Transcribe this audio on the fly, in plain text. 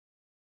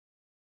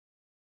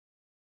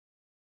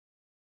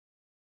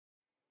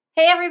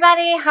Hey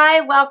everybody,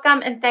 hi,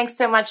 welcome, and thanks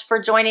so much for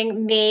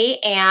joining me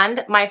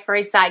and my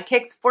furry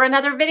sidekicks for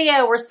another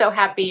video. We're so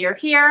happy you're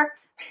here.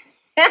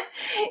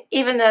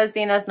 Even though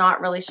Zena's not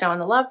really showing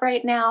the love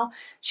right now,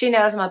 she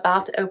knows I'm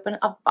about to open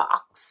a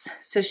box.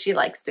 So she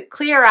likes to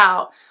clear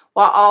out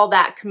while all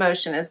that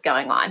commotion is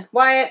going on.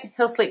 Wyatt,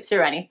 he'll sleep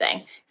through anything.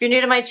 If you're new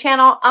to my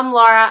channel, I'm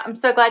Laura. I'm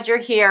so glad you're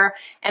here.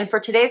 And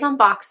for today's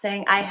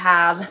unboxing, I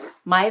have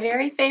my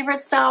very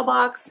favorite style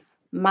box,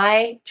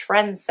 my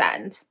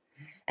Trendsend.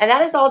 And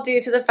that is all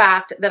due to the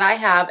fact that I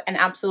have an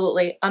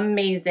absolutely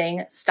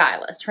amazing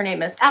stylist. Her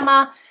name is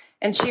Emma,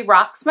 and she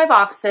rocks my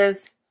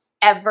boxes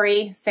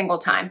every single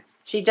time.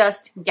 She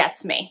just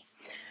gets me.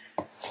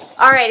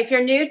 All right, if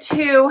you're new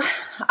to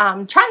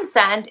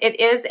Trendsend,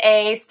 it is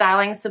a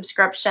styling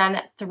subscription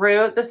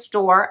through the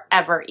store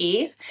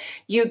Evereve.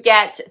 You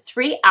get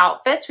 3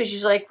 outfits, which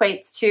usually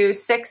equates to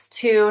 6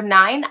 to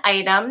 9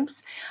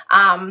 items.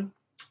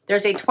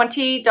 There's a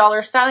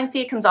 $20 styling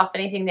fee, comes off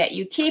anything that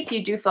you keep.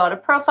 You do fill out a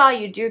profile.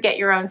 You do get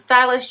your own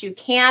stylist. You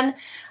can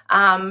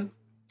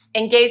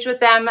engage with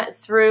them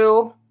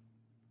through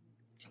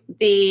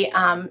the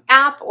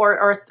app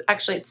or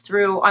actually it's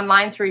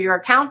online through your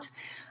account.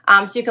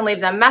 So you can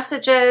leave them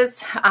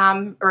messages,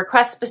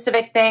 request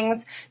specific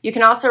things. You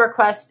can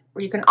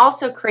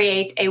also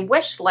create a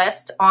wish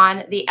list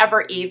on the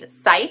Evereve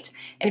site.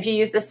 And if you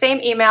use the same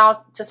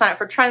email to sign up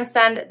for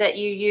Trendsend that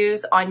you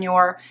use on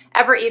your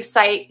Evereve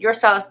site, your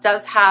stylist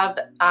does have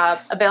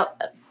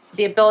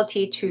the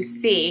ability to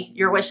see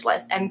your wish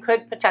list and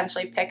could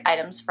potentially pick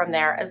items from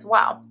there as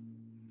well.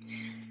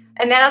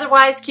 And then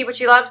otherwise, keep what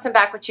you love, send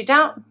back what you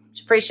don't.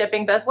 Free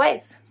shipping both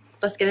ways.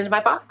 Let's get into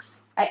my box.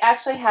 I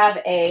actually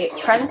have a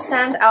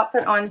Trendsend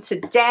outfit on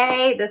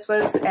today. This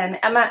was an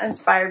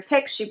Emma-inspired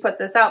pick. She put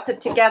this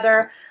outfit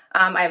together.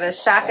 I have a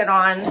Shack-It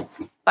On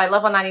by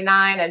Level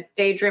 99, a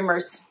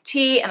Daydreamer's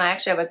tee, and I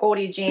actually have a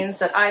Agolde jeans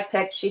that I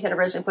picked. She had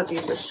originally put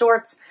these with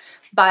shorts,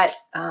 but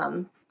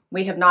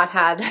we have not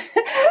had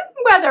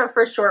weather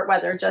for short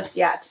weather just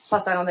yet.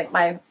 Plus, I don't think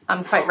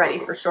I'm quite ready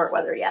for short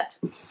weather yet.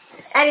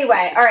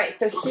 Anyway, all right,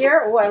 so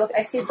here, oh,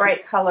 I see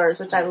bright colors,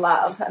 which I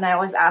love, and I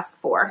always ask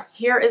for.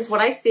 Here is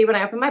what I see when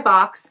I open my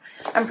box.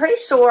 I'm pretty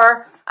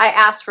sure I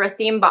asked for a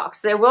theme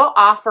box. They will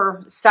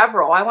offer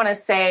several. I want to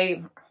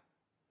say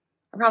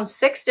around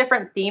 6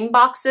 different theme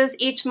boxes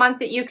each month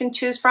that you can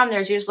choose from.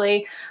 There's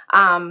usually,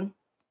 I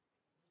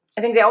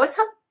think they always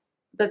have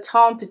the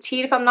tall and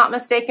petite, if I'm not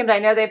mistaken, but I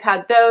know they've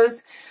had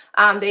those.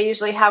 They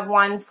usually have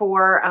one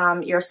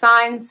for your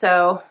sign,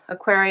 so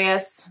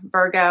Aquarius,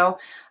 Virgo,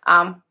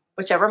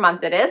 whichever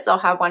month it is, they'll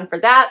have one for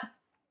that.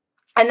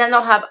 And then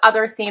they'll have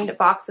other themed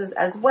boxes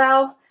as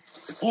well.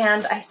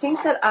 And I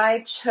think that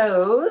I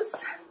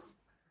chose,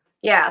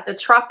 yeah, the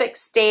Tropic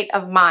State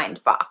of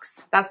Mind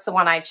box. That's the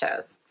one I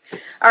chose.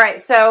 All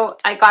right, so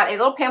I got a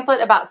little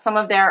pamphlet about some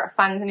of their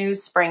fun new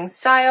spring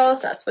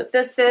styles. That's what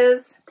this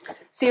is.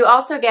 So you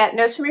also get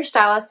notes from your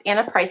stylist and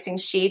a pricing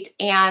sheet,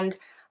 and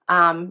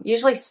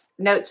usually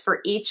notes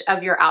for each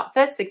of your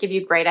outfits that give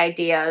you great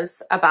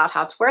ideas about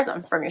how to wear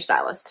them from your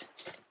stylist.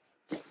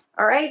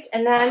 All right,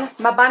 and then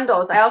my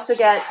bundles. I also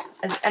get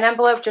an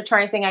envelope to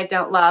return anything I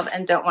don't love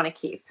and don't want to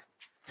keep.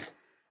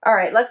 All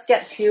right, let's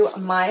get to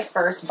my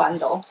first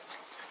bundle.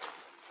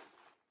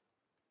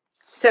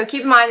 So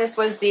keep in mind this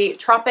was the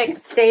Tropic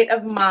State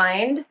of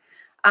Mind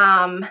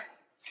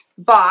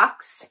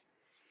box.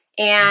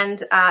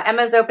 And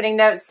Emma's opening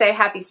notes say,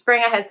 "Happy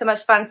spring. I had so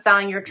much fun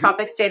styling your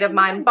Tropic State of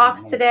Mind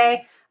box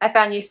today. I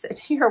found you,"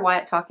 you hear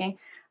Wyatt talking.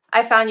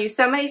 "I found you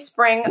so many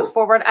spring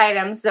forward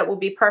items that will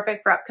be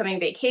perfect for upcoming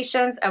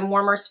vacations and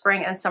warmer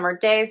spring and summer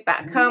days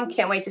back home.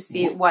 Can't wait to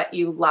see what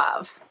you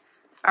love."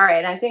 All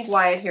right, I think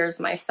Wyatt hears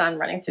my son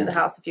running through the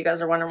house, if you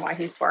guys are wondering why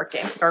he's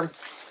barking or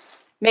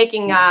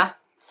making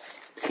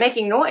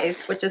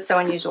noise, which is so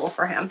unusual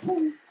for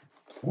him.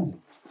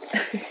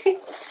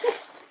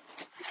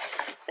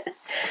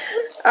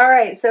 All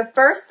right, so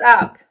first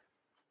up,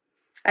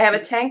 I have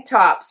a tank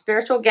top,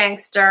 Spiritual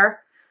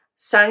Gangster,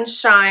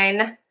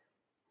 Sunshine.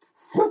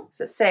 What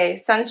does it say?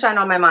 Sunshine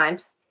on My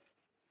Mind.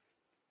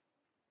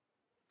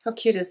 How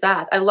cute is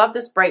that? I love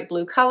this bright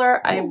blue color.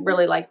 I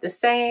really like the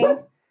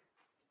saying.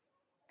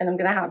 And I'm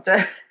going to have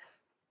to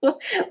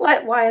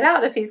let Wyatt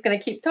out if he's going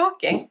to keep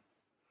talking.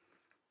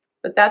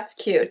 But that's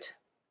cute.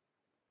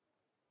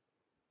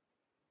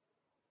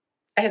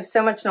 I have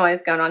so much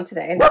noise going on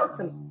today.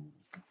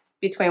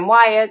 Between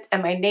Wyatt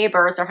and my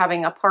neighbors are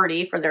having a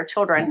party for their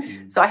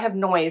children. So I have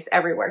noise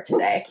everywhere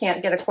today. I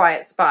can't get a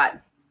quiet spot.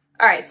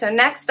 All right, so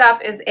next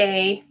up is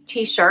a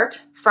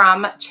t-shirt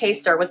from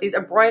Chaser with these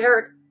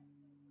embroidered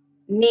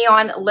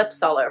neon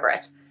lips all over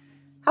it.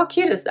 How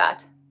cute is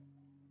that?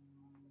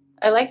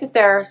 I like that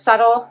they're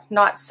subtle,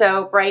 not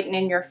so bright and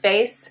in your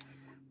face,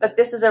 but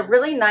this is a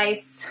really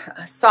nice,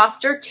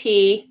 softer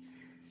tee.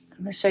 I'm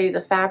gonna show you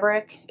the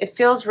fabric. It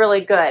feels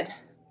really good,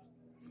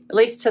 at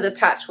least to the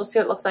touch. We'll see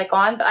what it looks like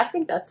on, but I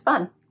think that's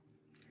fun.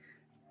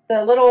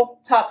 The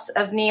little pops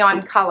of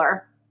neon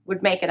color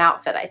would make an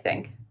outfit, I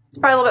think. It's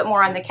probably a little bit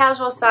more on the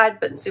casual side,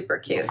 but super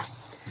cute.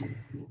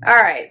 All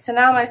right, so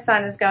now my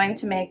son is going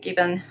to make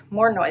even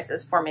more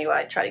noises for me while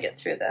I try to get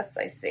through this,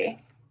 I see.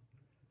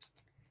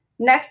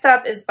 Next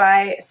up is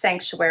by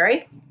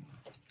Sanctuary.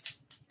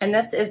 And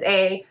this is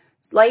a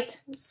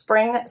light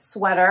spring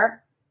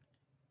sweater.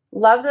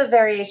 Love the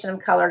variation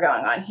of color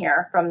going on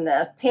here, from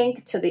the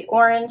pink to the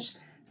orange,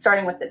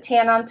 starting with the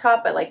tan on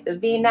top. I like the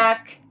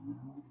V-neck.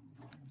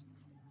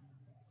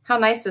 How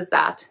nice is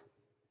that?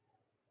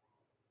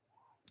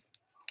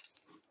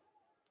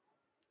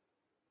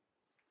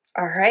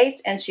 All right,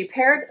 and she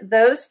paired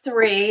those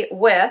three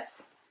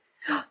with,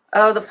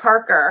 oh, the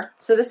Parker.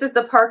 So this is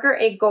the Parker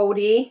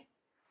Agolde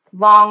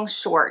long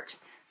short.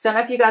 So I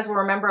don't know if you guys will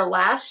remember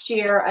last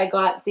year I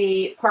got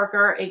the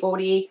Parker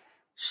Agolde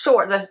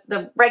short,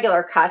 the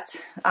regular cut,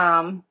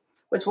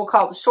 which we'll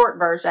call the short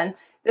version.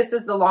 This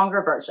is the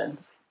longer version.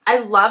 I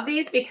love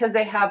these because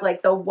they have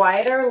like the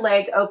wider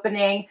leg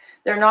opening.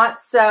 They're not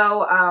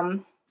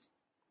so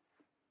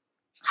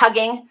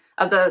hugging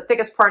of the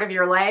thickest part of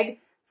your leg.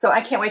 So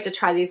I can't wait to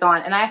try these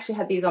on. And I actually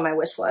had these on my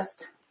wish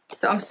list.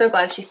 So I'm so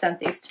glad she sent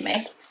these to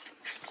me.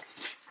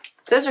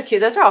 Those are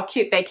cute. Those are all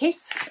cute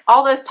vacations.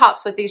 All those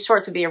tops with these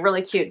shorts would be a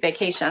really cute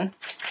vacation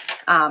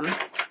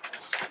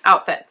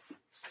outfits.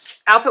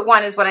 Outfit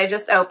 1 is what I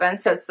just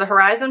opened. So it's the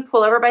Horizon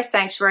Pullover by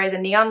Sanctuary, the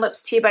Neon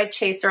Lips Tee by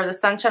Chaser, the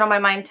Sunshine on My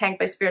Mind Tank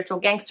by Spiritual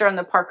Gangster, and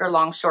the Parker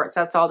Long Shorts.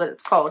 That's all that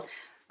it's called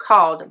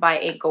by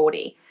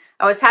Agolde.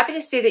 I was happy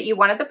to see that you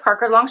wanted the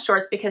Parker Long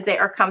Shorts because they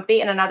are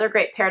comfy and another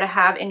great pair to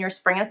have in your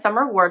spring and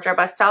summer wardrobe.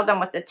 I styled them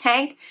with the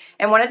tank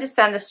and wanted to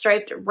send the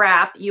striped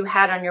wrap you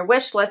had on your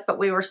wish list, but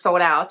we were sold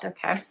out.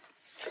 Okay.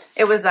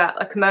 It was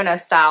a kimono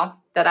style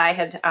that I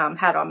had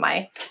had on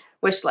my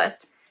wish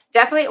list.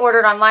 Definitely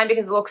ordered online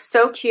because it looks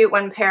so cute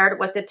when paired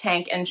with the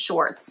tank and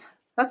shorts.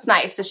 That's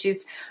nice. So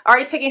she's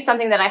already picking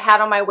something that I had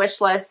on my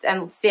wish list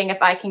and seeing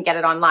if I can get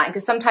it online,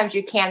 because sometimes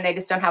you can, they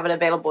just don't have it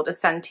available to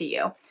send to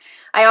you.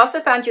 I also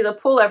found you the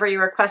pullover you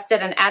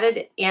requested and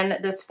added in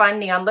this fun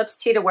neon lips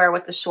tee to wear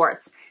with the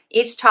shorts.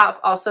 Each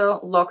top also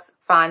looks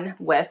fun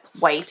with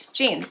white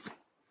jeans.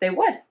 They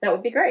would. That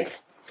would be great.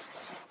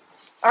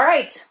 All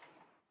right.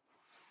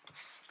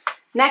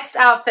 Next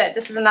outfit.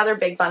 This is another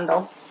big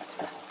bundle.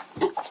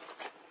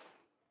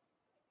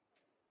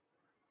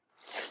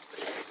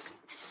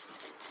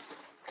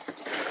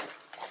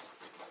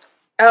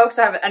 Oh, because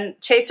I have a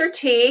Chaser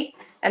tee,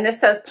 and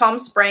this says Palm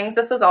Springs.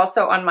 This was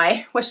also on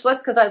my wish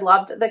list because I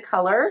loved the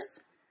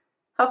colors.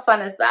 How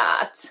fun is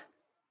that?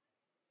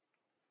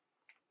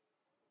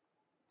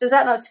 Does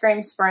that not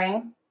scream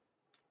spring?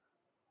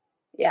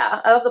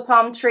 Yeah, I love the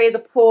palm tree, the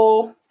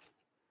pool.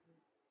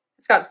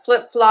 It's got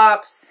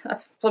flip-flops,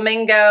 a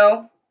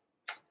flamingo,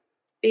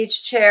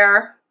 beach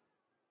chair.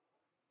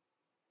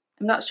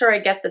 I'm not sure I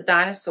get the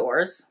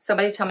dinosaurs.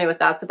 Somebody tell me what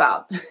that's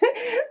about.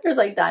 There's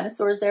like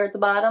dinosaurs there at the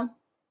bottom.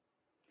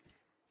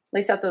 At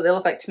least that's what they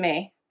look like to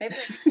me. Maybe.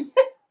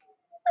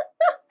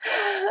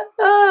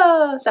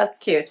 Oh, that's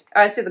cute.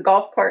 All right, see the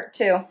golf cart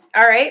too.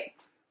 All right.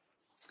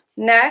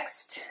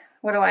 Next,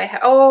 what do I have?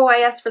 Oh, I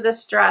asked for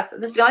this dress.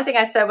 This is the only thing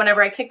I said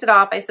whenever I kicked it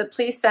off. I said,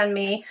 please send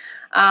me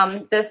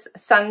this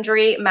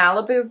Sundry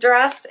Malibu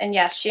dress. And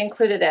yes, she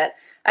included it.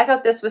 I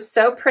thought this was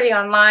so pretty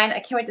online.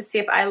 I can't wait to see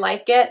if I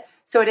like it.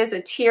 So it is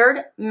a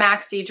tiered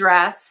maxi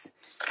dress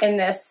in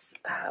this,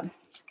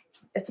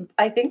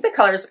 I think the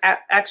color is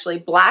actually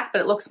black,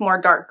 but it looks more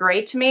dark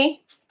gray to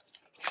me.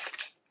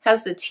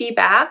 Has the tee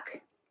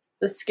back,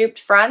 the scooped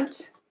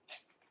front,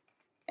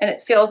 and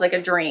it feels like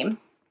a dream.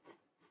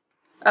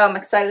 Oh, I'm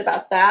excited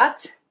about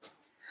that.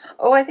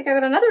 Oh, I think I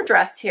got another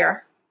dress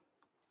here.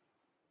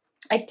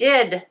 I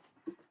did.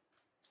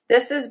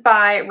 This is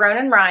by Roan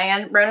and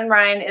Ryan. Roan and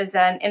Ryan is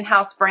an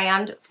in-house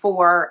brand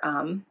for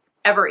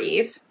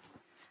Evereve.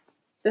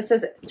 This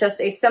is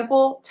just a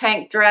simple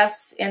tank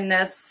dress in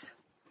this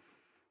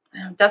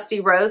dusty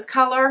rose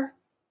color.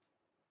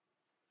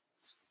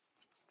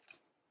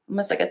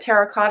 Almost like a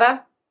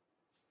terracotta.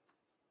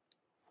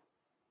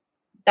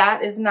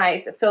 That is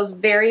nice. It feels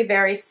very,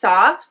 very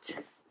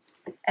soft.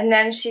 And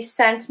then she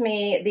sent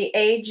me the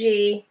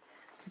AG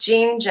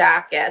jean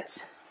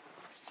jacket.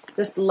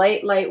 This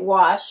light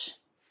wash,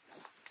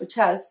 which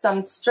has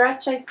some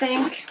stretch, I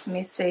think. Let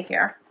me see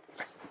here.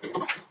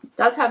 It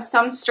does have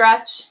some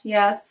stretch,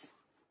 yes.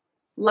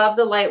 Love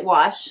the light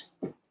wash.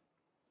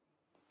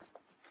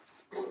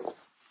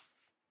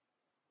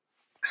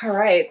 All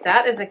right,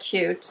 that is a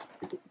cute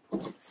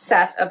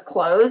set of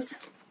clothes.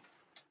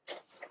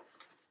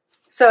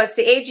 So it's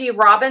the AG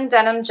Robyn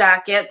denim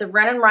jacket, the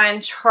Roan and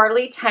Ryan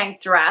Charley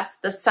tank dress,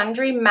 the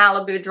Sundry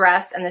Malibu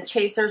dress, and the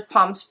Chaser's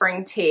Palm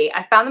Spring tee.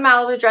 I found the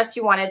Malibu dress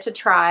you wanted to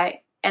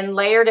try and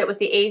layered it with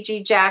the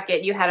AG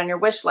jacket you had on your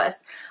wish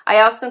list. I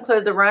also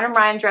included the Roan and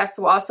Ryan dress,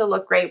 will also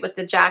look great with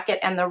the jacket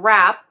and the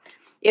wrap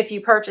if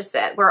you purchase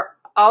it.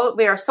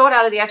 We are sold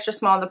out of the extra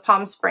small in the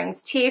Palm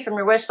Springs tee from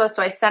your wish list,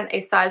 so I sent a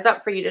size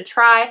up for you to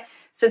try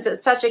since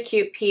it's such a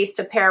cute piece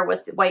to pair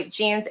with white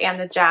jeans and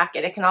the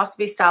jacket. It can also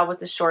be styled with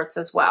the shorts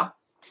as well.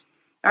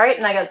 All right,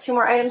 and I got 2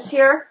 more items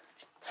here.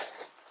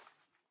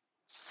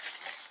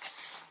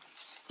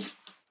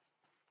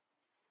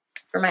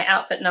 For my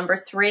outfit number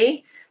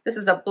 3. This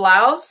is a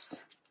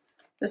blouse.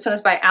 This one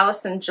is by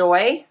Allison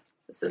Joy.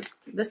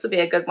 This would be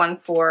a good one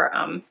for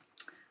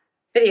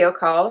video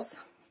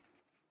calls.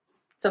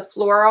 It's a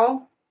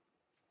floral,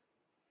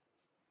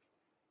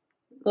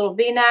 little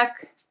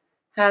V-neck,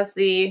 has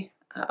the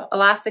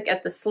elastic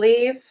at the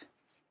sleeve.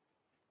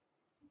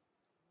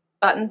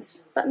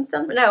 Buttons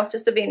down, no,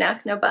 just a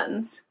V-neck, no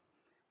buttons.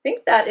 I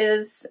think that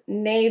is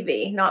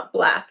navy, not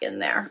black in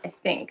there, I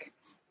think.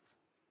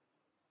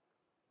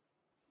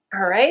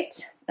 All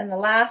right, and the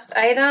last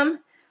item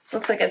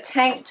looks like a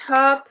tank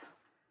top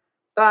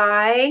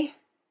by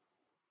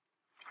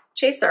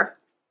Chaser.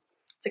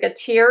 It's like a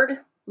tiered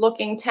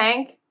looking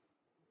tank.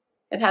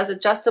 It has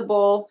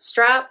adjustable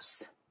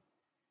straps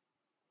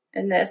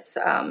and this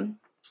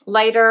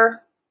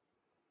lighter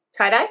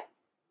tie-dye.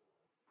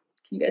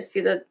 Can you guys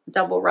see the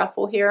double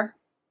ruffle here?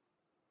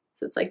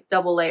 So it's like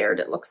double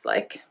layered, it looks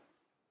like.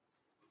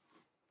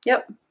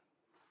 Yep.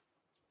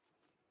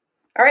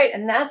 All right,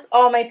 and that's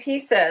all my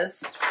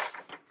pieces.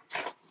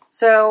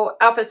 So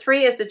outfit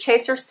 3 is the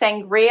Chaser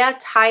Sangria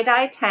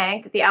tie-dye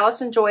tank, the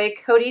Allison Joy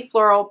Cody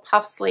Floral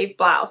puff sleeve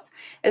blouse.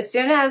 As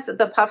soon as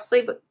the puff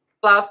sleeve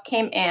blouse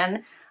came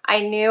in, I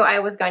knew I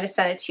was going to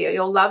send it to you.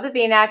 You'll love the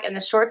V-neck and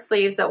the short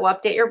sleeves that will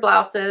update your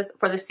blouses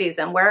for the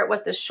season. Wear it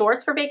with the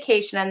shorts for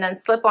vacation and then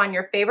slip on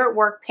your favorite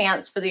work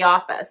pants for the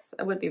office.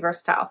 It would be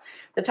versatile.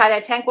 The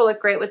tie-dye tank will look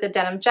great with the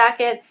denim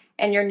jacket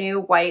and your new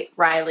white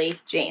Riley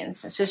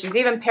jeans. So she's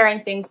even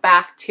pairing things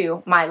back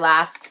to my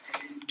last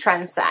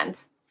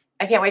Trendsend.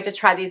 I can't wait to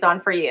try these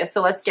on for you.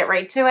 So let's get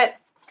right to it.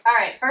 All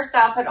right, first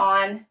outfit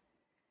on.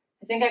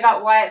 I think I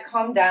got Wyatt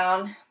calmed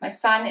down. My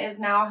son is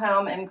now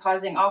home and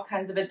causing all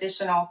kinds of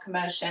additional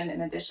commotion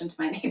in addition to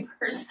my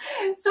neighbors.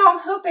 So I'm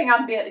hoping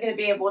I'm going to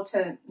be able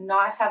to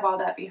not have all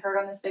that be heard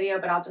on this video,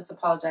 but I'll just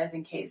apologize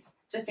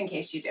just in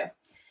case you do.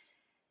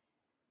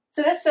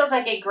 So this feels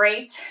like a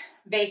great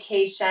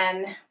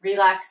vacation,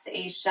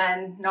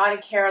 relaxation, not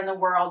a care in the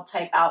world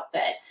type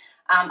outfit.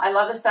 I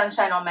love the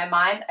sunshine on my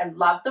mind. I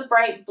love the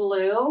bright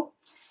blue,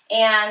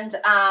 and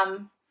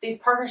these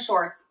Parker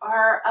shorts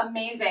are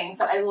amazing.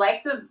 So I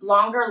like the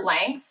longer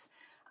length,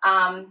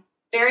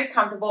 very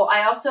comfortable.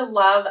 I also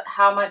love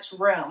how much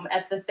room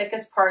at the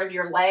thickest part of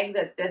your leg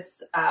that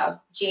this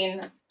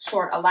jean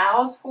short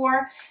allows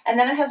for. And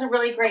then it has a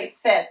really great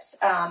fit.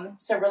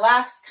 So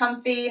relaxed,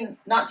 comfy,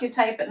 not too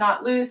tight, but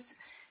not loose.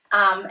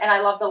 And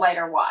I love the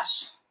lighter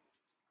wash.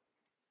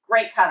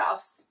 Great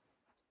cutoffs.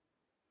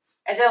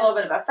 I did a little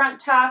bit of a front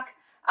tuck.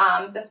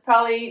 This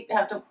probably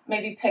have to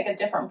maybe pick a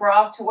different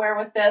bra to wear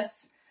with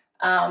this.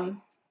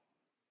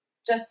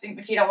 Just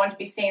if you don't want to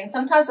be seen.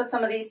 Sometimes with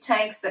some of these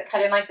tanks that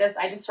cut in like this,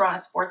 I just throw on a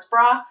sports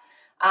bra,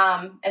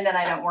 and then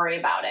I don't worry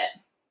about it.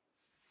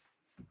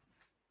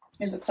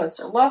 Here's a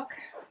closer look.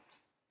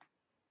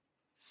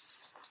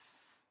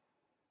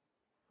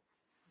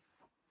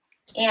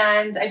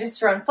 And I just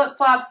threw in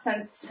flip-flops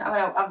since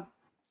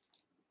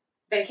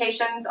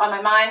vacation's on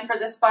my mind for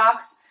this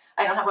box.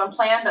 I don't have one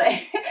planned, but I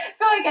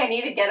feel like I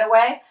need a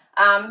getaway.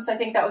 So I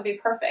think that would be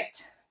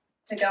perfect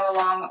to go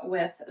along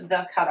with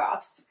the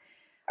cutoffs.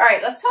 All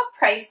right, let's talk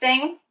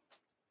pricing,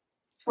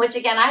 which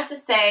again, I have to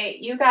say,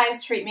 you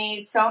guys treat me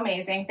so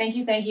amazing. Thank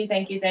you, thank you,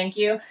 thank you, thank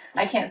you.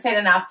 I can't say it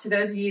enough to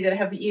those of you that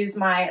have used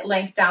my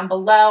link down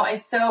below. I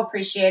so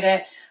appreciate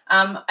it.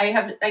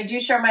 I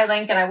do share my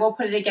link, and I will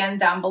put it again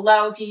down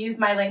below. If you use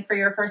my link for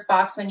your first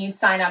box when you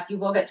sign up, you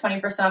will get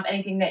 20% off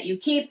anything that you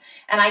keep,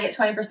 and I get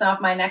 20% off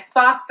my next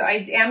box. So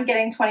I am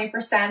getting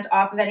 20%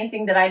 off of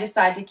anything that I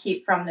decide to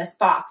keep from this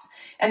box.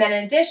 And then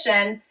in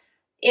addition,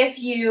 if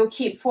you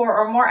keep 4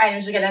 or more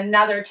items, you get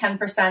another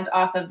 10%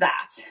 off of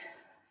that.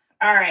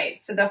 All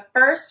right, so the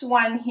first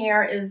one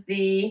here is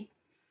the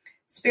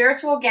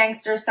Spiritual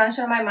Gangster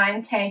Sunshine on My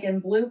Mind tank in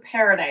Blue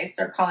Paradise,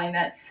 they're calling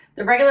it.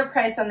 The regular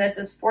price on this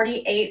is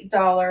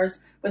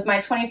 $48. With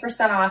my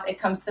 20% off, it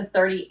comes to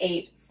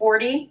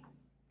 $38.40.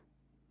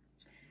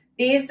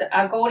 These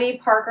Agolde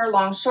Parker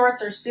long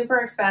shorts are super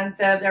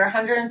expensive. They're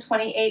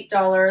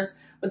 $128.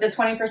 With the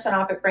 20%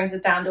 off, it brings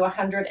it down to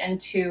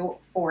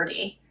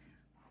 $102.40.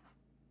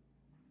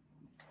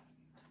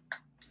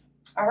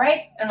 All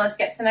right, and let's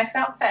get to the next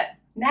outfit.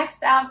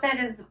 Next outfit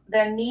is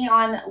the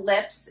Neon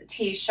Lips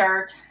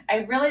t-shirt. I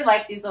really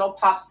like these little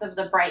pops of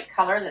the bright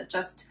color that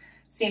just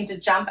seem to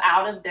jump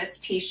out of this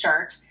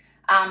t-shirt.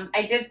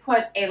 I did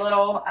put a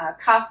little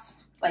cuff,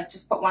 like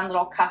just put one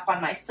little cuff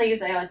on my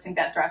sleeves. I always think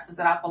that dresses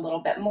it up a little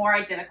bit more.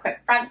 I did a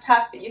quick front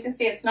tuck, but you can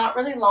see it's not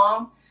really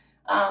long.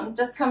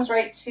 Just comes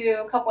right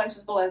to a couple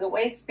inches below the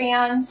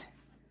waistband.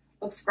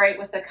 Looks great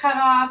with the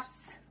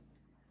cutoffs.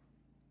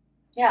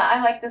 Yeah,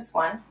 I like this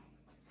one.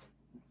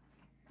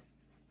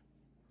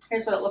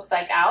 Here's what it looks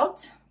like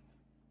out.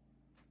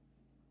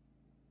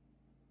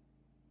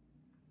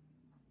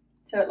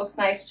 So it looks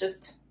nice,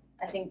 just,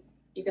 I think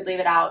you could leave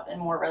it out and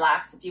more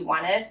relaxed if you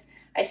wanted.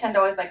 I tend to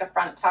always like a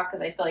front tuck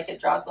because I feel like it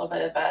draws a little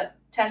bit of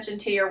attention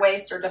to your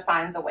waist or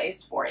defines a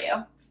waist for you.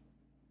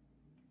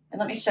 And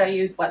let me show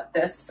you what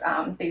this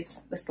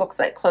looks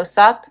like close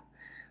up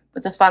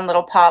with the fun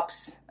little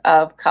pops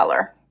of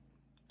color.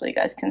 So you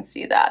guys can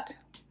see that.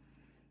 Isn't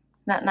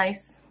that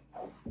nice?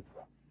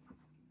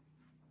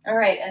 All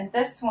right, and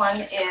this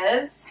one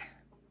is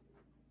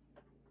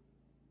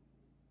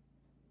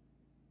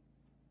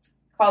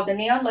called the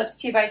Neon Lips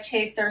Tea by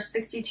Chaser.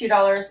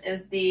 $62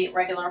 is the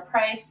regular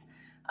price.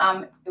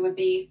 It would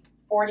be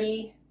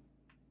 $49.60.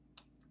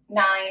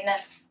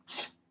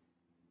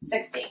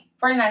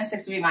 $49.60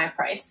 would be my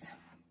price.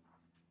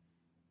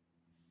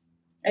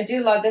 I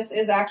do love this.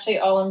 Is actually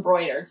all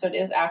embroidered, so it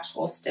is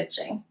actual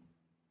stitching.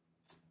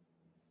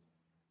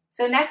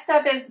 So next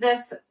up is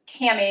this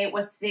cami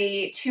with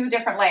the 2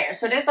 different layers.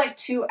 So it is like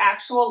 2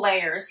 actual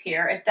layers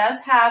here. It does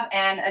have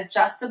an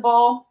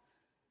adjustable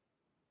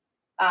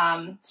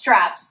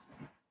straps,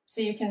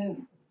 so you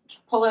can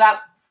pull it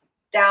up,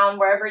 down,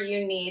 wherever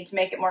you need to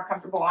make it more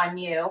comfortable on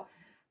you.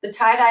 The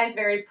tie-dye is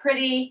very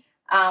pretty.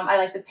 I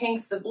like the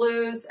pinks, the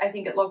blues. I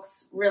think it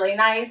looks really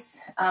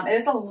nice. It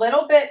is a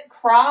little bit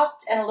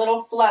cropped and a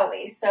little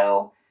flowy,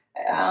 so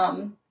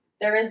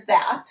there is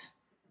that.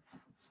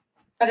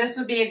 But this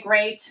would be a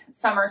great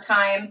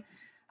summertime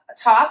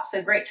top,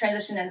 so great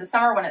transition into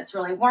summer when it's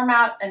really warm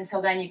out.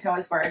 Until then, you can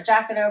always wear a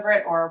jacket over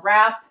it or a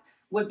wrap.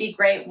 Would be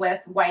great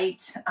with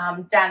white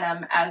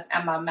denim, as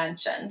Emma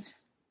mentioned.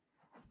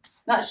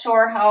 Not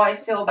sure how I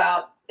feel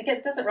about it.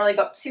 It doesn't really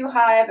go up too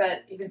high,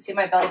 but you can see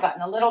my belly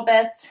button a little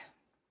bit.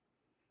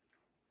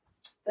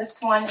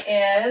 This one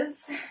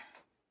is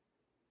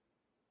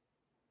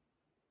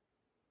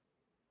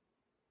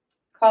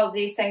called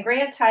the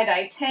Sangria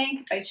Tie-Dye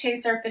Tank by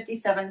Chaser,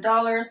 $57,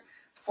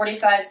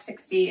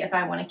 $45.60 if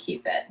I want to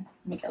keep it.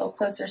 Let me get a little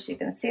closer so you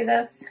can see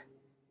this.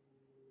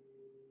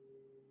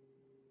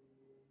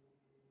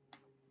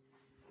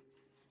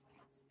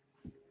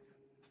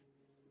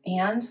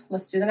 And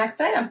let's do the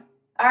next item.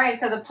 All right,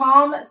 so the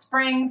Palm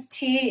Springs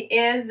tee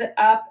is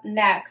up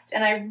next,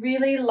 and I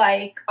really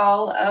like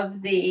all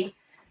of the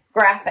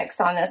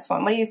graphics on this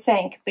one. What do you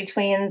think?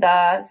 Between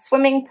the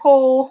swimming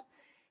pool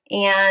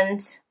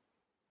and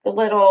the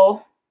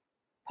little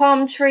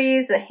palm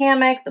trees, the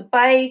hammock, the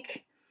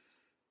bike,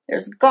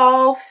 there's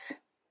golf,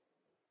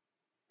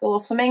 the little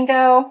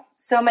flamingo,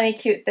 so many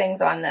cute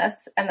things on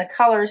this, and the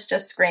colors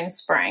just scream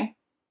spring.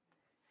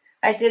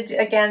 I did,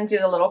 again, do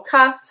the little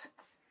cuff,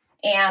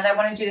 and I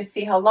wanted you to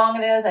see how long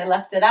it is. I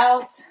left it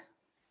out.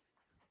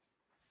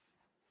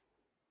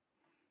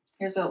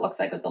 Here's what it looks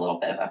like with a little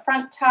bit of a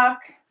front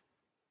tuck.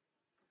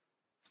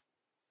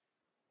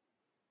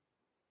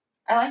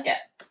 I like it.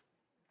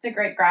 It's a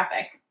great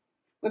graphic.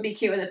 Would be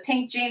cute with a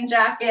pink jean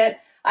jacket.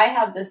 I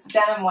have this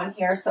denim one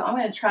here, so I'm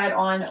going to try it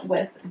on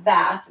with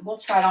that. We'll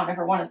try it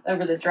on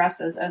over the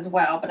dresses as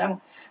well, but I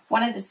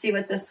wanted to see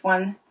what this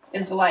one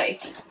is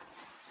like.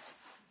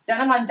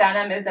 Denim on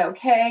denim is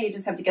okay. You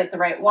just have to get the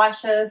right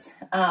washes.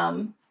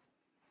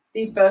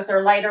 These both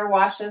are lighter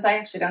washes. I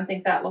actually don't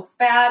think that looks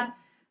bad,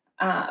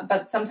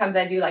 but sometimes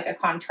I do like a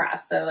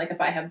contrast. So like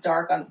if I have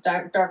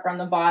darker on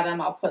the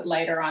bottom, I'll put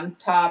lighter on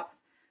top.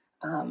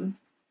 I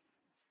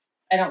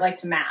don't like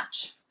to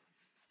match.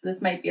 So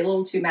this might be a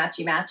little too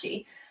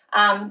matchy-matchy.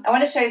 I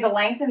want to show you the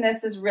length, and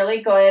this is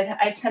really good.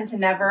 I tend to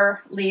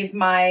never leave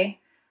my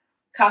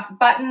cuff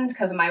buttoned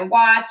because of my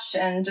watch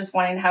and just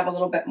wanting to have a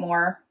little bit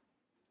more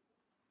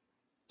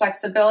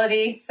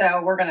flexibility.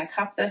 So we're going to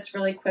cuff this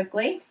really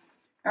quickly.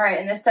 All right,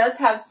 and this does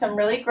have some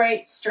really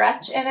great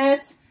stretch in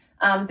it.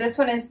 This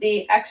one is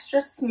the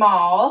extra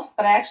small,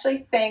 but I actually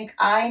think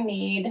I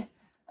need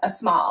a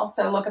small.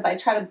 So look, if I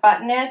try to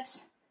button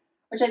it,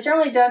 which I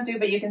generally don't do,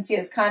 but you can see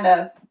it's kind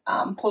of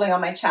pulling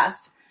on my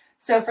chest.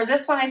 So for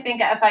this one, I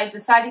think if I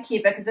decide to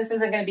keep it, because this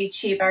isn't going to be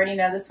cheap, I already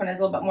know this one is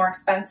a little bit more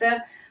expensive,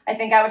 I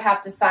think I would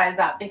have to size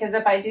up, because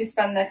if I do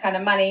spend the kind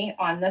of money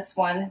on this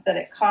one that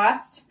it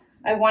cost,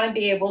 I want to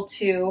be able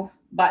to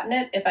button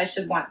it if I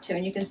should want to.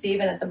 And you can see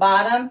even at the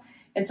bottom,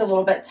 it's a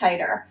little bit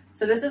tighter.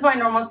 So this is my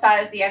normal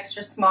size, the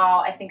extra small.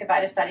 I think if I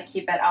decide to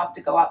keep it, I'll have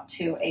to go up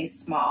to a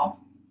small.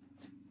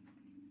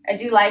 I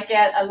do like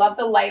it. I love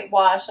the light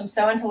wash. I'm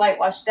so into light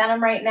wash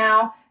denim right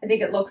now. I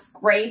think it looks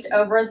great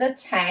over the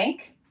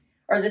tank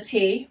or the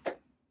tee.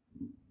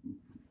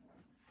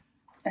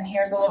 And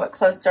here's a little bit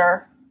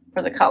closer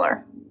for the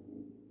color.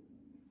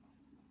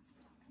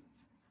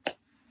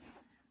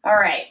 All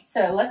right,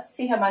 so let's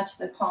see how much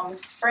the Palm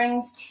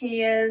Springs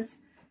tee is.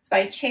 It's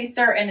by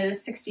Chaser, and it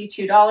is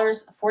 $62,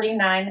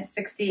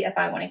 $49.60 if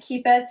I want to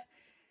keep it.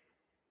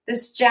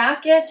 This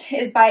jacket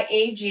is by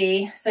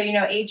AG. So you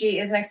know AG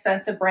is an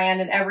expensive brand,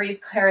 and Every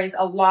carries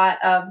a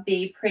lot of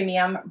the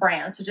premium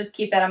brands. So just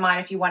keep that in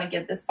mind if you want to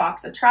give this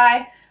box a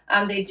try.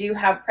 They do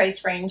have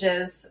price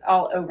ranges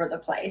all over the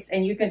place,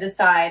 and you can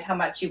decide how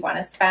much you want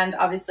to spend,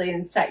 obviously,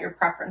 and set your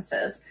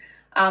preferences.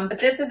 But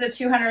this is a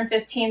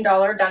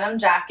 $215 denim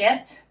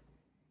jacket.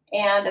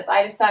 And if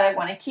I decide I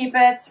want to keep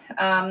it,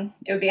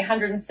 it would be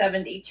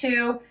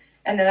 $172.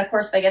 And then, of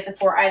course, if I get to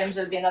 4 items,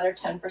 it would be another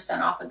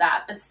 10% off of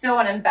that. But still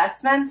an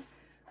investment.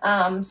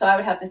 So I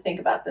would have to think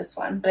about this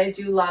one. But I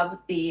do love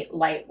the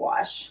light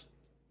wash.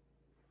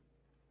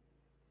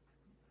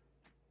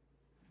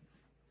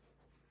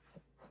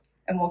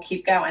 And we'll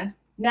keep going.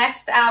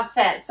 Next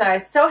outfit. So I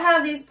still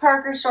have these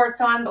Parker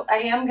shorts on, but I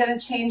am going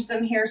to change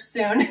them here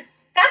soon.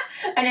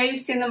 I know you've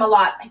seen them a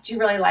lot. I do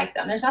really like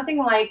them. There's nothing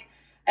like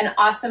an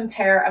awesome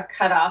pair of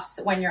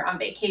cutoffs when you're on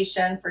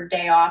vacation for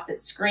day off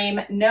that scream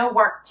no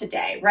work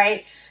today,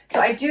 right? So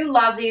I do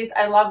love these.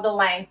 I love the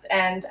length,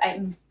 and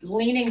I'm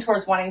leaning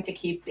towards wanting to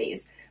keep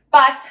these.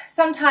 But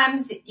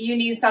sometimes you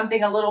need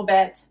something a little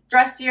bit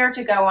dressier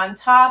to go on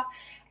top.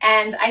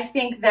 And I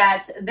think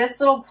that this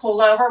little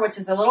pullover, which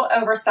is a little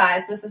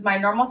oversized, this is my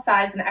normal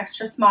size and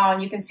extra small,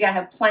 and you can see I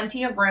have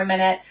plenty of room in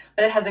it,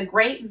 but it has a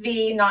great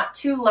V, not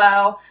too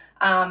low.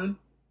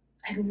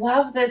 I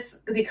love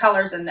the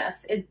colors in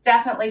this. It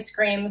definitely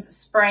screams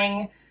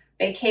spring,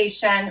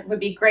 vacation.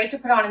 Would be great to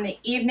put on in the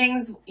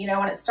evenings, you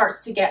know, when it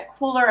starts to get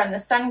cooler and the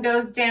sun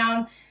goes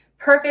down.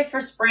 Perfect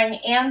for spring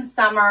and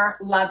summer.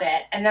 Love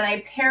it. And then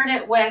I paired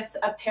it with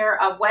a pair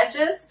of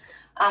wedges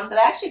that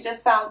I actually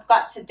just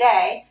got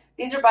today.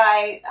 These are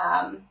by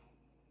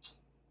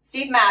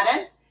Steve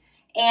Madden,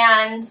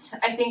 and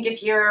I think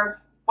if you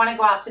want to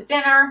go out to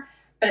dinner,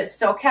 but it's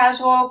still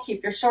casual,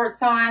 keep your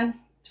shorts on,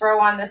 throw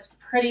on this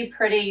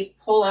pretty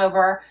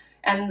pullover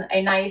and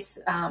a nice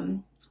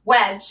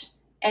wedge,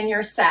 and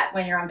you're set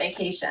when you're on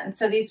vacation.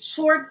 So these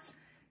shorts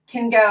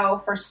can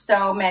go for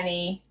so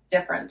many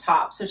different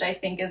tops, which I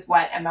think is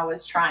what Emma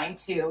was trying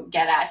to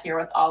get at here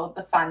with all of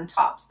the fun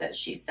tops that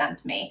she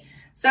sent me.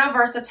 So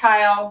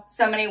versatile,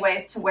 so many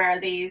ways to wear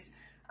these.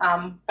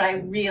 But I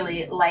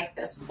really like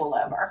this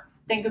pullover.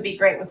 I think it would be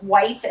great with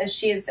white, as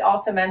she had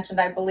also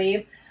mentioned, I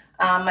believe.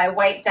 My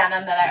white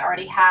denim that I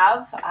already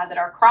have that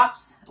are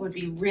crops would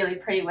be really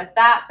pretty with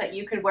that, but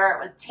you could wear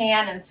it with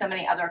tan and so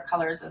many other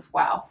colors as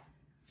well.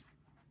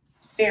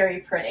 Very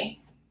pretty.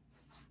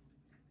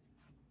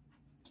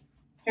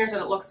 Here's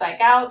what it looks like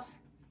out.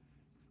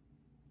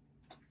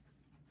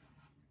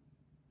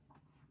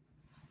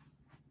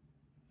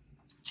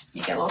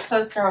 You get a little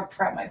closer, I'll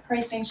grab my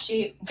pricing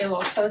sheet, get a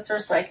little closer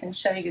so I can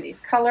show you these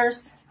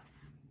colors.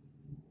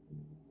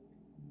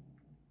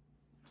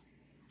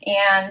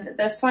 And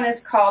this one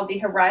is called the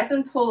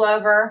Horizon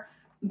Pullover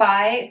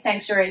by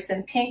Sangria. It's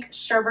in pink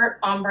sherbet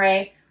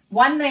ombre.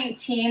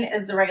 $119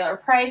 is the regular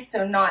price,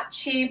 so not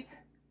cheap.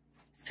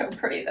 So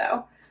pretty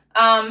though.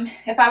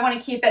 If I want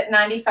to keep it,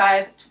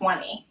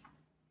 $95.20.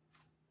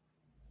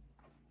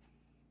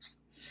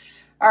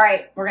 All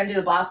right, we're gonna do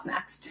the blouse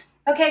next.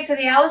 Okay, so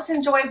the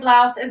Allison Joy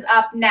blouse is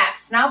up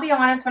next. And I'll be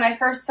honest, when I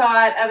first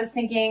saw it, I was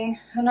thinking,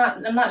 I'm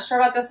not sure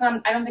about this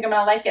one. I don't think I'm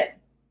gonna like it,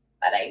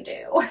 but I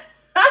do.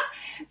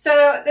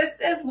 So this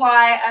is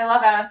why I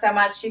love Emma so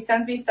much. She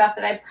sends me stuff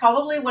that I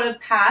probably would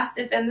have passed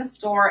if in the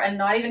store and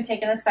not even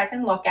taken a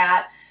second look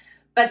at.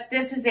 But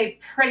this is a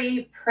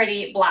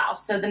pretty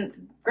blouse. So the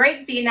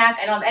great V-neck.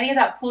 I don't have any of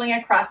that pulling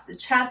across the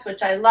chest,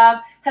 which I love.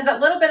 Has a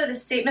little bit of the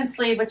statement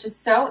sleeve, which is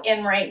so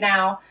in right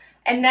now.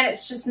 And then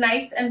it's just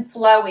nice and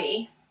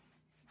flowy.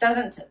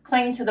 Doesn't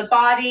cling to the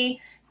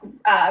body.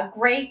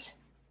 Great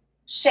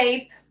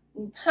shape.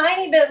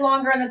 Tiny bit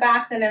longer in the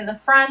back than in the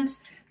front.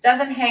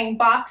 Doesn't hang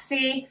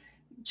boxy.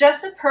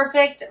 Just a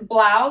perfect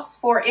blouse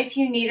for if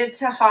you needed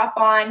to hop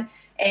on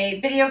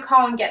a video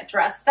call and get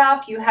dressed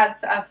up. You had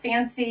a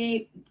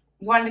fancy,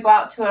 you wanted to go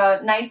out to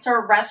a nicer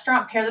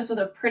restaurant, pair this with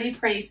a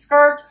pretty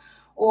skirt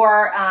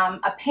or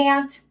a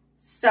pant.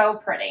 So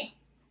pretty.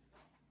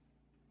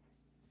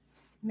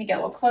 Let me get a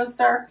little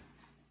closer.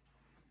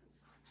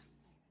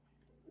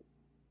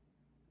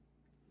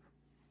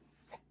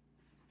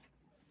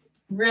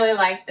 Really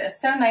like this.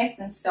 So nice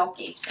and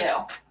silky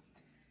too.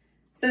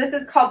 So this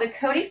is called the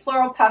Cody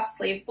Floral Puff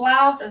Sleeve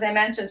Blouse. As I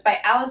mentioned, it's by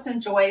Allison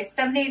Joy.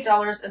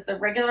 $78 is the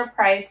regular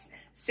price,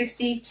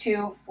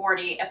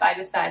 $62.40 if I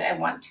decide I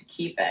want to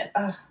keep it.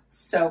 Oh,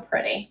 so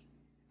pretty.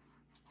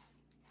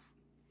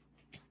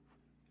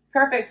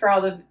 Perfect for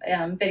all the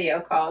video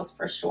calls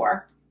for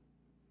sure.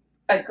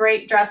 But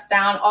great dress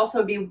down. Also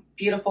would be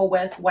beautiful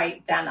with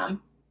white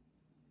denim.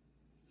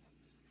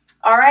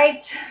 All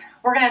right.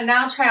 We're gonna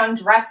now try on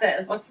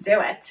dresses. Let's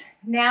do it.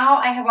 Now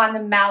I have on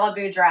the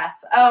Malibu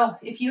dress. Oh,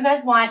 if you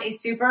guys want a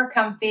super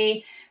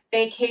comfy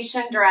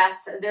vacation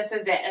dress, this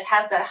is it. It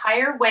has that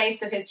higher waist,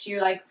 so it hits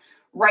you like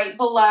right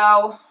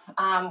below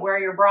where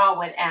your bra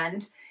would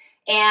end.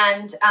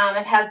 And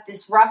it has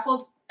this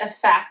ruffled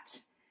effect.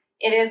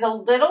 It is a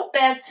little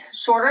bit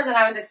shorter than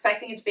I was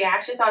expecting it to be. I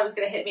actually thought it was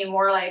gonna hit me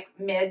more like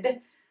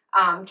mid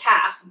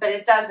calf, but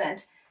it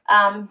doesn't.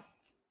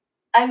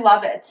 I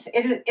love it.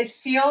 It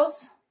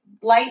feels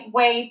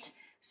lightweight,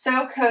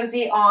 so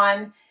cozy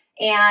on,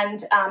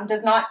 and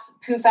does not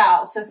poof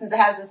out. So since it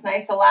has this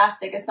nice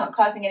elastic, it's not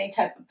causing any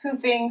type of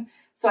poofing.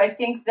 So I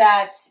think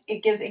that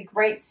it gives a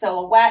great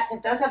silhouette.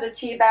 It does have the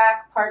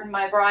T-back. Pardon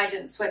my bra, I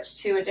didn't switch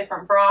to a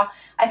different bra.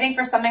 I think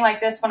for something like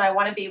this, when I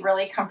want to be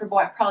really comfortable,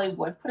 I probably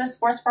would put a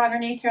sports bra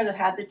underneath here that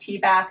had the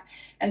T-back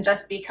and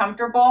just be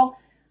comfortable.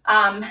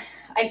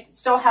 I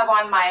still have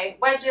on my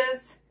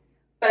wedges,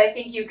 but I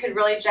think you could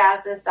really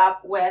jazz this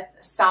up with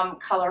some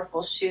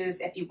colorful shoes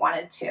if you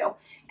wanted to.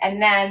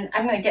 And then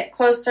I'm going to get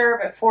closer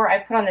before I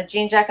put on the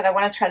jean jacket. I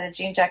want to try the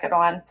jean jacket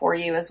on for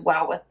you as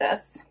well with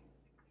this.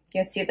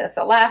 You can see this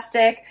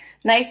elastic,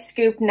 nice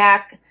scoop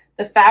neck.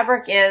 The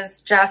fabric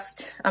is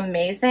just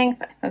amazing.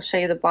 I'll show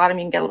you the bottom.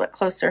 You can get a little bit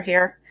closer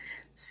here.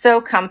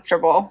 So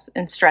comfortable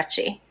and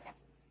stretchy.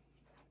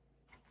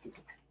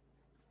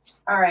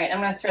 All right,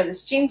 I'm gonna throw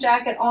this jean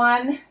jacket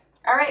on.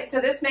 All right, so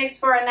this makes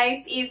for a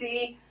nice,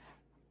 easy,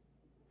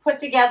 put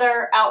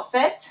together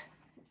outfit.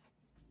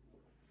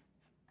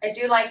 I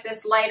do like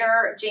this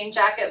lighter jean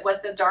jacket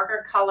with the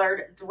darker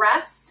colored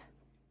dress.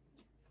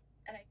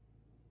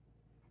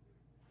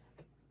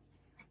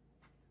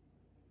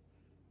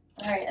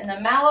 All right, and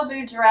the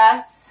Malibu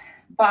dress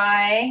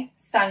by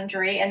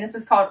Sundry, and this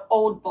is called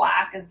Old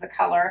Black is the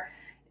color,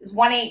 is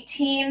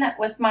 $118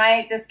 with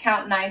my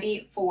discount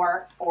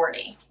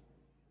 $94.40.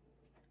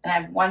 And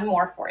I have one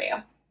more for you.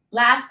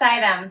 Last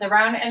item, the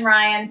Roan and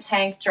Ryan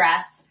tank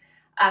dress.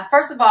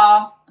 First of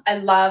all, I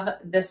love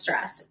this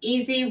dress.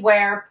 Easy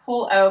wear,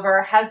 pull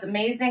over, has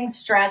amazing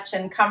stretch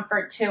and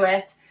comfort to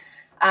it.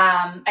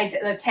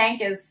 The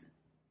tank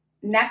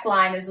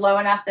neckline is low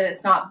enough that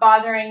it's not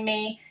bothering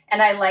me,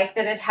 and I like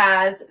that it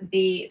has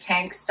the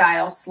tank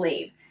style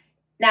sleeve.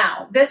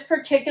 Now, this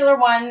particular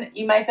one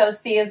you might be able to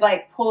see is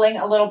like pulling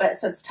a little bit,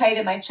 so it's tight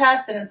in my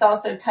chest and it's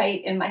also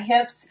tight in my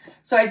hips.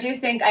 So I do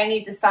think I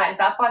need to size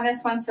up on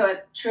this one so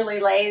it truly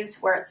lays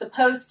where it's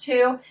supposed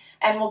to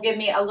and will give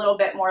me a little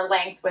bit more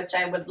length, which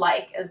I would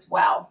like as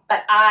well.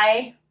 But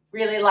I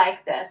really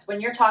like this. When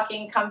you're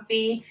talking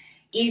comfy,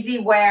 easy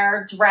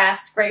wear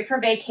dress, great for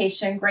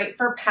vacation, great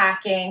for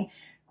packing,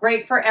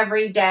 great for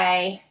every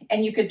day.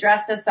 And you could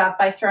dress this up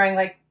by throwing,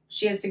 like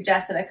she had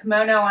suggested, a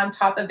kimono on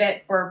top of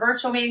it for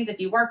virtual meetings.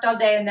 If you worked all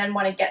day and then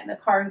want to get in the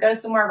car and go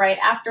somewhere right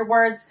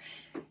afterwards,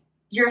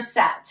 you're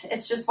set.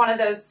 It's just one of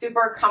those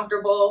super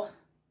comfortable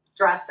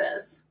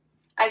dresses.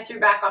 I threw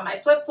back on my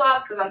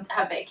flip-flops because I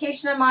have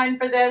vacation in mind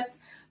for this,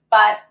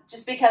 but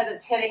just because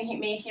it's hitting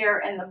me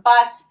here in the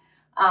butt,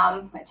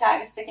 my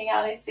tag is sticking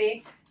out, I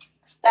see.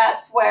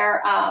 That's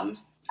where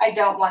I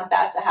don't want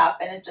that to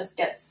happen. It just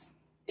gets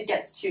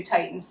too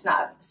tight and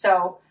snug.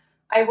 So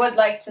I would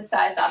like to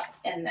size up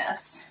in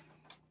this.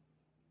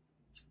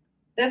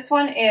 This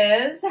one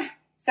is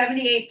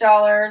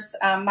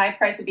 $78. My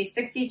price would be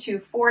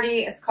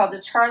 $62.40. It's called the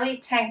Charley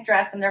tank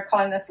dress, and they're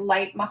calling this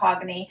light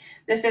mahogany.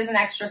 This is an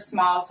extra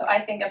small, so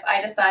I think if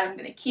I decide I'm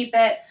going to keep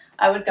it,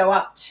 I would go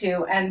up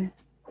to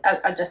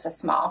just a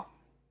small.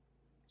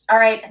 All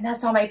right, and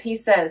that's all my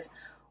pieces.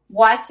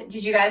 What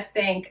did you guys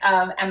think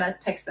of Emma's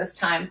picks this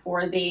time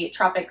for the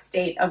Tropic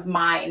State of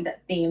Mind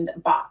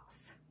themed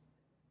box?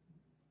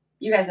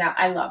 You guys know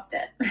I loved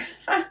it.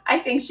 I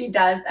think she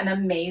does an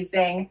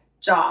amazing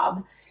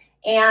job.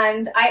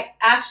 And I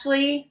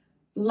actually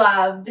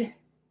loved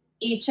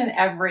each and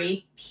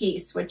every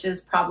piece, which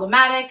is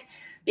problematic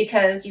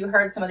because you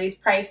heard some of these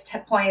price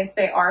points,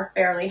 they are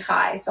fairly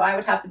high. So I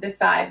would have to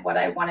decide what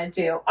I want to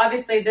do.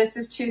 Obviously, this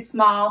is too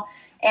small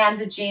and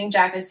the jean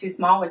jacket is too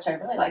small, which I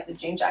really like the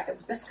jean jacket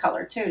with this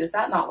color too. Does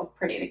that not look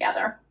pretty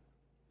together?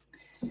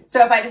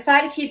 So if I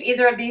decide to keep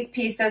either of these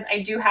pieces,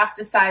 I do have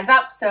to size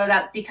up, so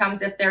that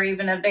becomes if they're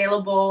even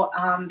available,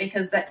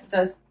 because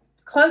the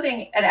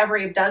clothing at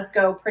Every does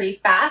go pretty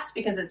fast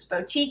because it's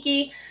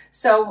boutique-y.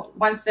 So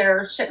once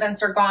their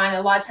shipments are gone,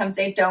 a lot of times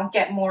they don't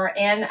get more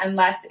in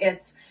unless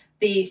it's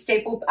the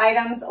staple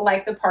items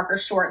like the Parker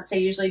shorts. They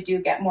usually do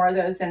get more of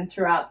those in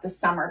throughout the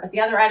summer, but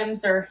the other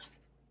items are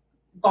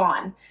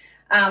gone.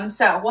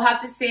 So we'll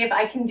have to see if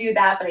I can do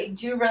that, but I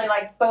do really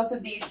like both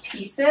of these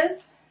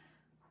pieces.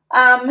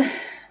 I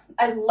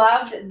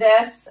loved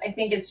this. I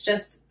think it's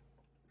just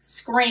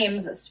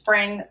screams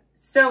spring.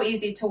 So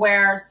easy to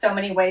wear, so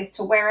many ways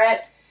to wear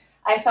it.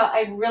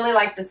 I really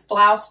like this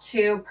blouse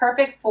too.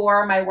 Perfect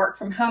for my work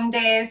from home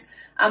days,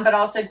 but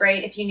also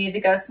great if you needed to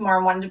go somewhere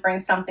and wanted to bring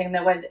something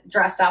that would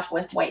dress up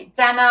with white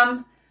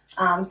denim.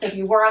 So if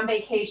you were on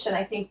vacation,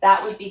 I think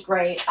that would be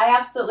great. I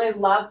absolutely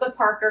love the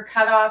Parker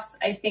cutoffs.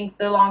 I think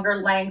the longer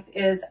length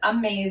is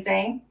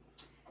amazing.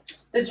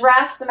 The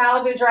dress, the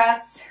Malibu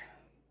dress,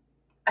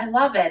 I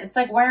love it. It's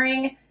like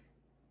wearing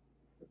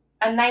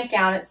a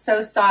nightgown. It's so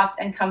soft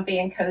and comfy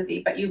and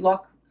cozy, but you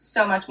look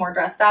so much more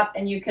dressed up,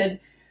 and you could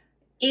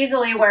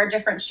easily wear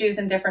different shoes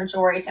and different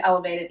jewelry to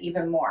elevate it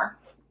even more.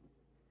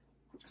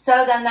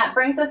 So then that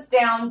brings us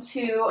down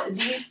to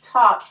these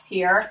tops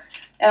here,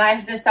 and I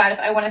have to decide if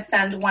I want to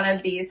send one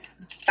of these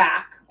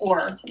back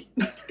or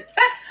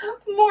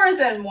more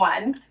than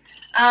one.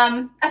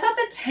 I thought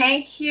the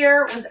tank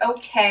here was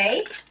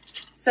okay.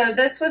 So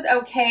this was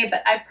okay,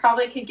 but I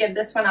probably could give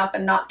this one up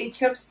and not be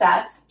too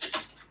upset.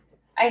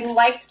 I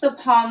liked the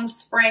Palm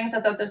Springs.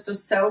 I thought this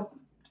was so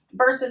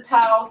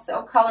versatile,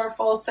 so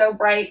colorful, so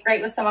bright.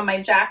 Great with some of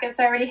my jackets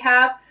I already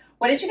have.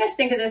 What did you guys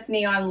think of this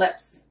Neon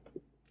Lips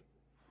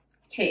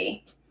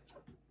tee?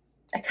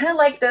 I kind of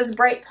like those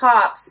bright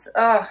pops.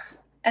 Ugh.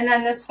 And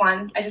then this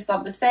one, I just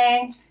love the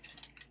saying.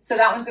 So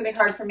that one's gonna be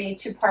hard for me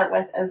to part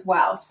with as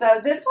well.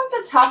 So this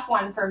one's a tough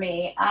one for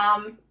me.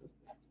 I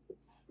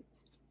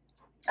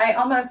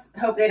almost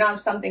hope they don't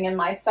have something in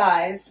my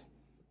size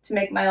to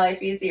make my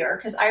life easier,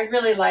 because I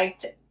really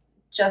liked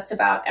just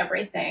about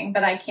everything,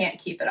 but I can't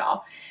keep it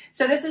all.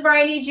 So this is where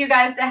I need you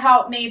guys to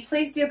help me.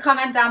 Please do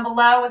comment down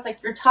below with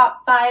like your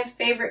top 5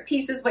 favorite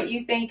pieces, what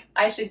you think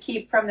I should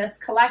keep from this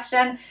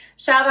collection.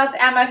 Shout out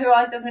to Emma, who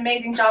always does an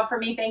amazing job for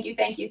me. Thank you,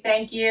 thank you,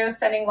 thank you.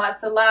 Sending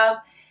lots of love.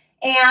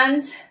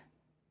 And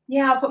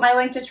yeah, I'll put my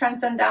link to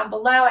Trendsend down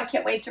below. I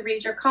can't wait to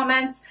read your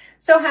comments.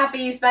 So happy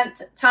you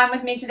spent time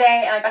with me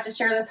today and I got to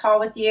share this haul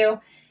with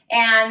you.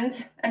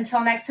 And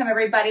until next time,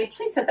 everybody,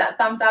 please hit that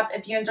thumbs up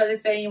if you enjoyed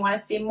this video and you want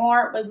to see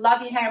more. Would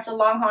love you to hang up the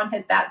long haul and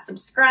hit that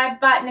subscribe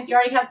button. If you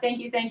already have, thank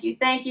you, thank you,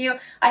 thank you.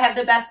 I have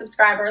the best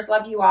subscribers.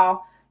 Love you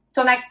all.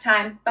 Till next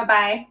time.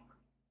 Bye-bye.